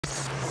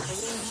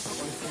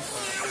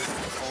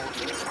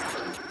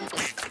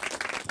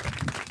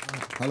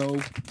Hello.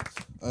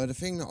 The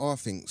thing that I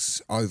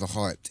think's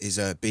overhyped is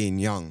being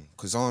young,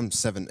 because I'm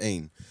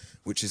 17,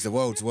 which is the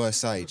world's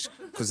worst age,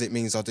 because it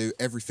means I do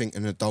everything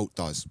an adult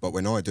does, but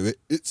when I do it,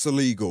 it's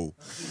illegal.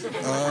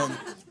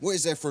 What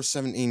is there for a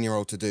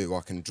 17-year-old to do?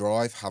 I can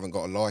drive, haven't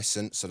got a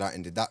licence, so that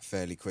ended that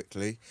fairly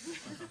quickly.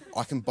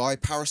 I can buy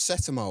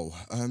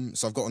paracetamol,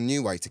 so I've got a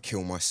new way to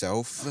kill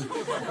myself.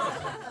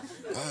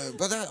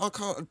 I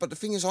can't. But the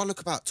thing is, I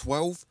look about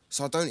 12,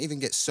 so I don't even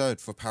get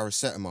served for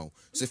paracetamol.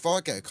 So if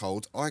I get a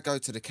cold, I go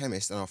to the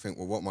chemist and I think,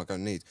 well, what am I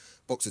going to need?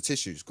 Box of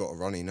tissues, got a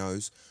runny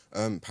nose,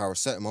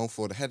 paracetamol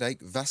for the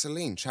headache,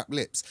 Vaseline, chapped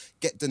lips.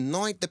 Get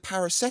denied the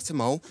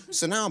paracetamol,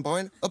 so now I'm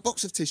buying a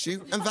box of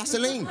tissue and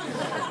Vaseline.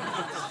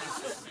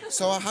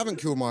 So I haven't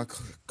cured my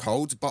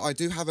cold, but I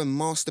do have a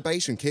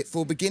masturbation kit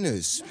for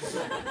beginners.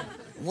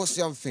 What's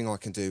the other thing I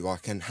can do? I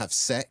can have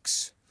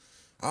sex.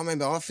 I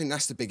think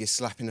that's the biggest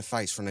slap in the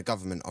face from the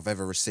government I've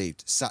ever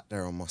received. Sat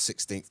there on my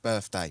 16th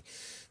birthday,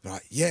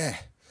 like, yeah,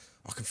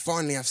 I can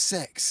finally have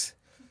sex.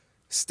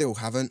 Still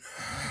haven't.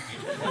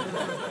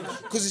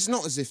 Because it's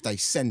not as if they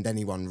send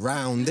anyone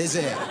round, is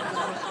it?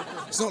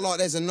 It's not like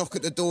there's a knock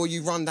at the door,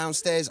 you run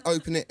downstairs,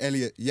 open it,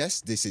 Elliot,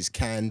 yes, this is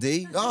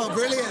candy. Oh,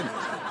 brilliant.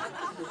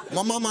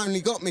 My mum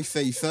only got me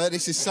FIFA,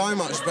 this is so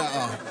much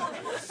better.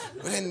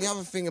 But then the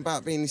other thing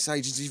about being this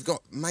age is you've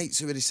got mates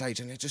who are this age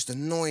and they're just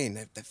annoying.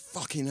 They're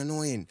fucking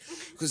annoying.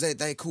 Because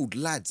they're called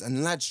lads,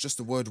 and lad's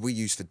just a word we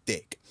use for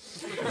dick.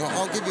 Like,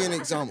 I'll give you an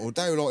example.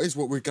 They're like, here's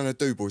what we're going to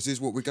do, boys.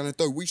 Here's what we're going to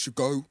do. We should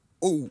go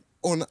all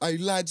on a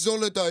lad's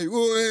holiday.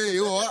 Oi,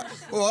 all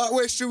right,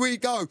 where should we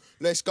go?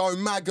 Let's go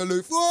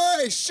Magaluf.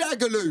 Oi,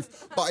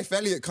 Shagaloof. But if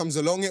Elliot comes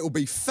along, it'll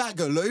be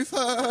Fagaloof.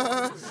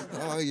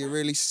 Oh, you're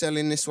really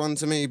selling this one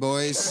to me,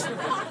 boys.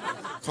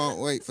 Can't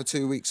wait for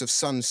 2 weeks of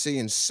sun, sea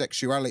and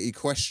sexuality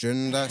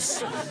questioned. I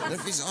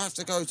have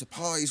to go to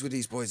parties with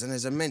these boys and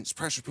there's immense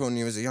pressure put on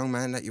you as a young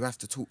man that you have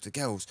to talk to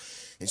girls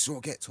and sort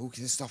of get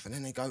talking and stuff, and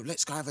then they go,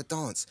 let's go have a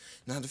dance.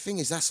 Now, the thing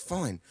is, that's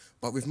fine,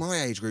 but with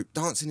my age group,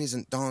 dancing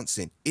isn't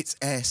dancing, it's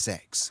air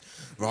sex,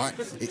 right?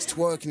 It's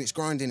twerking, it's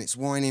grinding, it's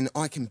whining.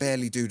 I can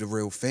barely do the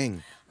real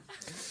thing.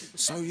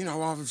 So, you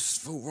know, I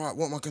thought, right,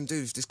 what am I going to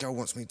do if this girl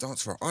wants me to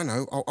dance for her? I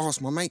know, I'll ask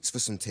my mates for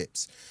some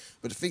tips.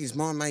 But the thing is,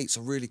 my mates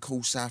are really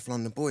cool South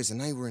London boys, and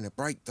they were in a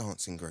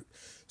break-dancing group.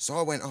 So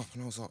I went up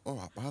and I was like, all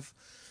right, bruv,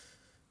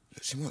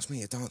 look, she wants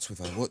me to dance with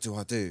her, what do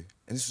I do?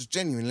 And this was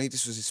this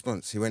was his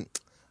response. He went,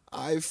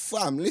 hey,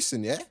 fam,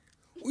 listen, yeah?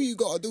 What you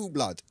got to do,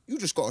 blood? You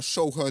just got to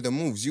show her the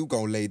moves. You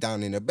go lay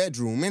down in a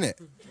bedroom, innit?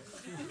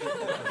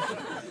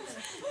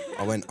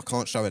 I went, I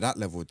can't show her that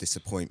level of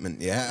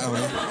disappointment, yeah?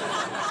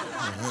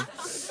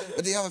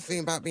 But the other thing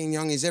about being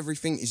young is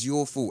everything is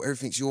your fault.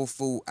 Everything's your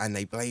fault, and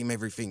they blame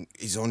everything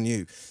is on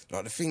you.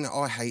 Like, the thing that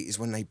I hate is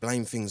when they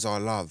blame things I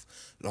love.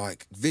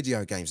 Like,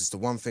 video games, it's the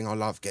one thing I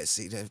love. Get to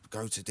see them,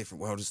 go to a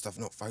different world and stuff,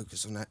 not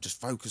focus on that.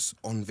 Just focus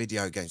on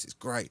video games. It's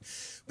great.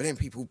 But then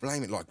people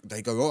blame it, like,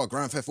 they go, oh,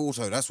 Grand Theft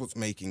Auto, that's what's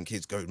making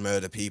kids go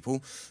murder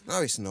people.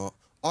 No, it's not.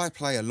 I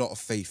play a lot of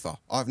FIFA.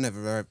 I've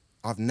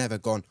never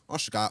gone, I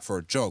should go out for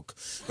a jog.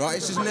 Right?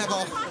 It's just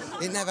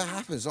it never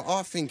happens.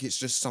 I think it's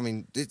just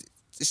something...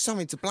 It's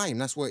something to blame,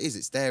 that's what it is.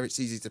 It's there, it's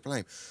easy to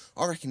blame.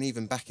 I reckon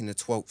even back in the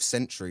 12th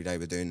century they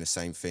were doing the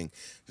same thing.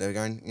 They were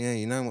going, yeah,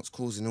 you know what's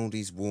causing all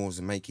these wars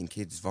and making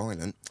kids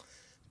violent?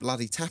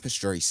 Bloody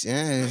tapestries,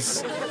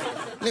 yes.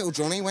 Little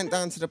Johnny went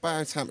down to the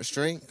Bow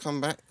Tapestry,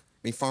 come back,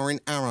 been firing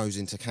arrows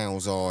into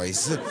cows'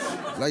 eyes.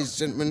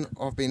 Ladies and gentlemen,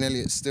 I've been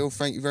Elliot Still,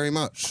 thank you very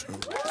much.